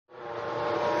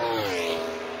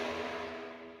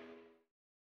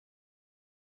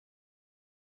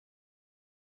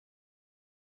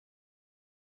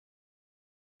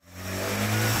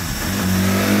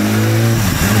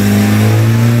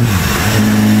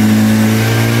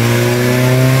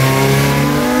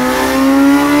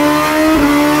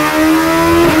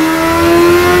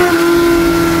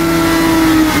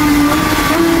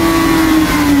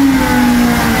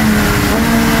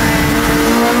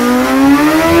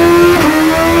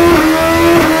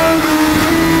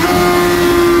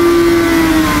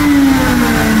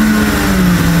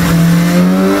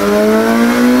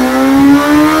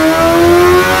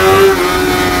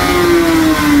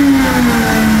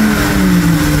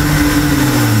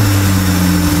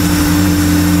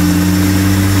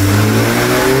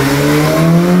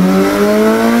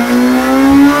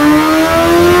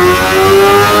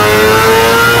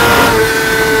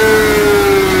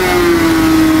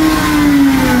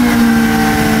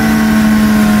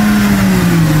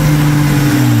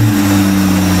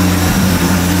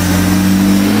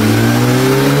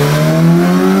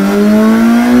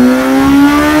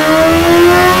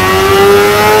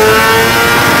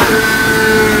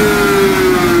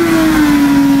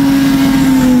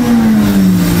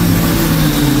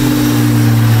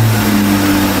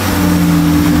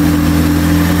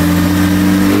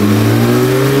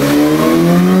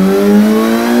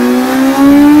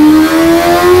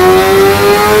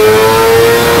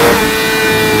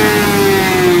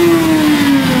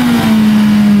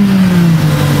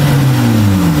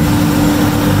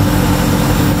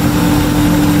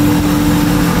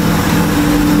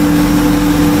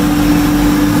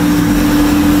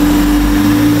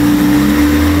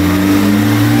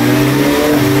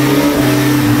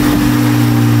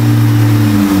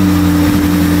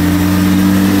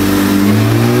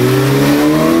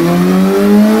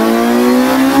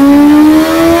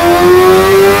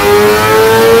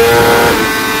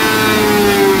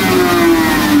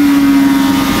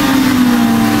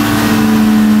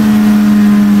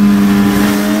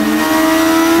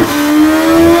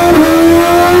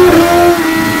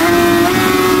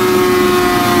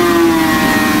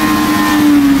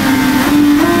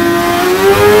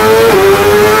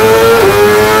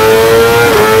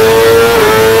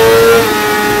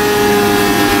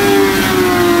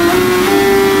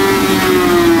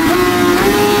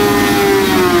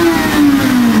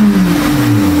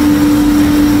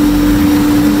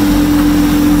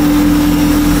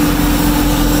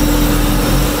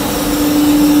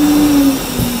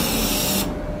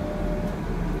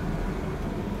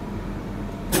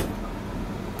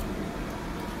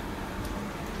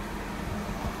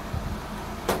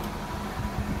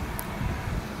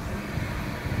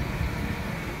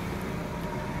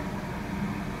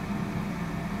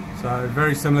So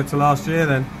very similar to last year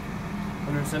then.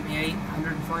 178,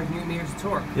 105 newton meters of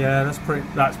torque. Yeah, that's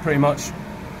pretty much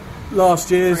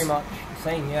last year's. Pretty much the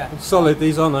same, yeah. Solid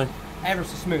these, aren't they? Ever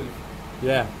so smooth.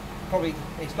 Yeah. Probably,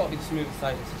 it's got to be the smoothest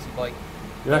 1000cc bike.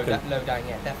 You reckon? Low down,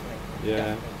 yeah, definitely.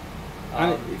 Yeah. Definitely.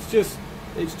 And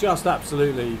it's just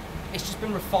absolutely. It's just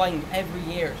been refined every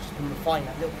year. It's just been refined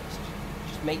that little bit. It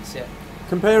just makes it.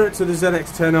 Compare it to the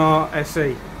ZX-10R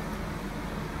SE.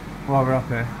 While we're up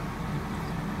here.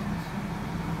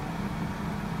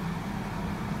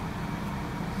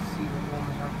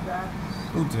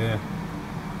 Oh dear.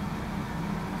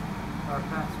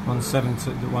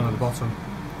 170, the one at the bottom.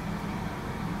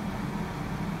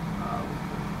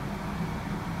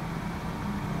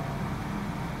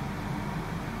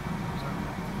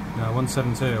 No,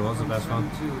 172 was the best one.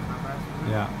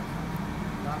 Yeah.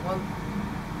 That one.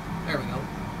 There we go.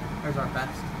 There's our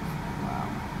best. Wow.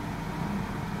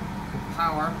 The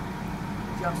power,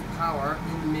 just power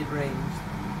in the mid-range.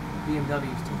 BMW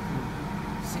is taking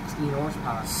 16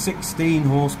 horsepower. 16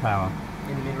 horsepower.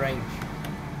 In the mid-range.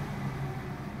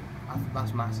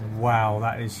 That's massive. Wow,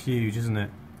 that is huge, isn't it?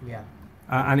 Yeah.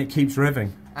 And it keeps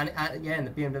revving. And yeah, and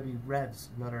the BMW revs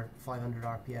another 500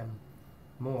 RPM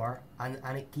more, and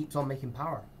it keeps on making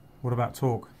power. What about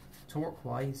torque?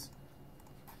 Torque-wise,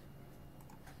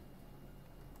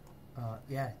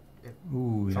 yeah, it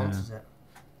chances it.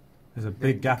 There's a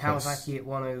big gap. The Kawasaki at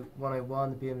 101,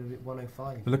 the BMW at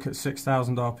 105. Look at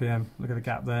 6,000 RPM. Look at the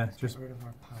gap there. Just get rid of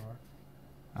our power.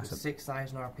 That's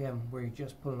 6,000 RPM, where you're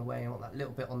just pulling away and want that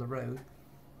little bit on the road.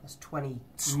 That's 20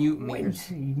 newton meters.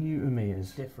 20 newton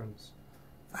meters Difference.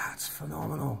 That's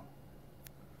phenomenal.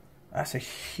 That's a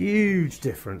huge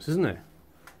difference, isn't it?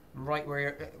 Right where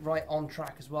you're right on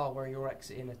track as well, where you're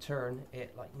exiting a turn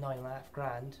at like 9.5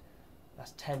 grand.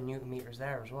 That's 10 newton meters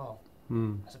there as well.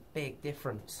 That's a big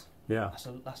difference. Yeah.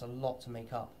 That's a lot to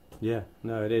make up. Yeah,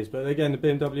 no, it is. But again, the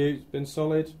BMW's been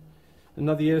solid.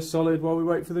 Another year solid while we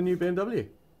wait for the new BMW.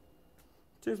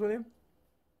 Cheers, William.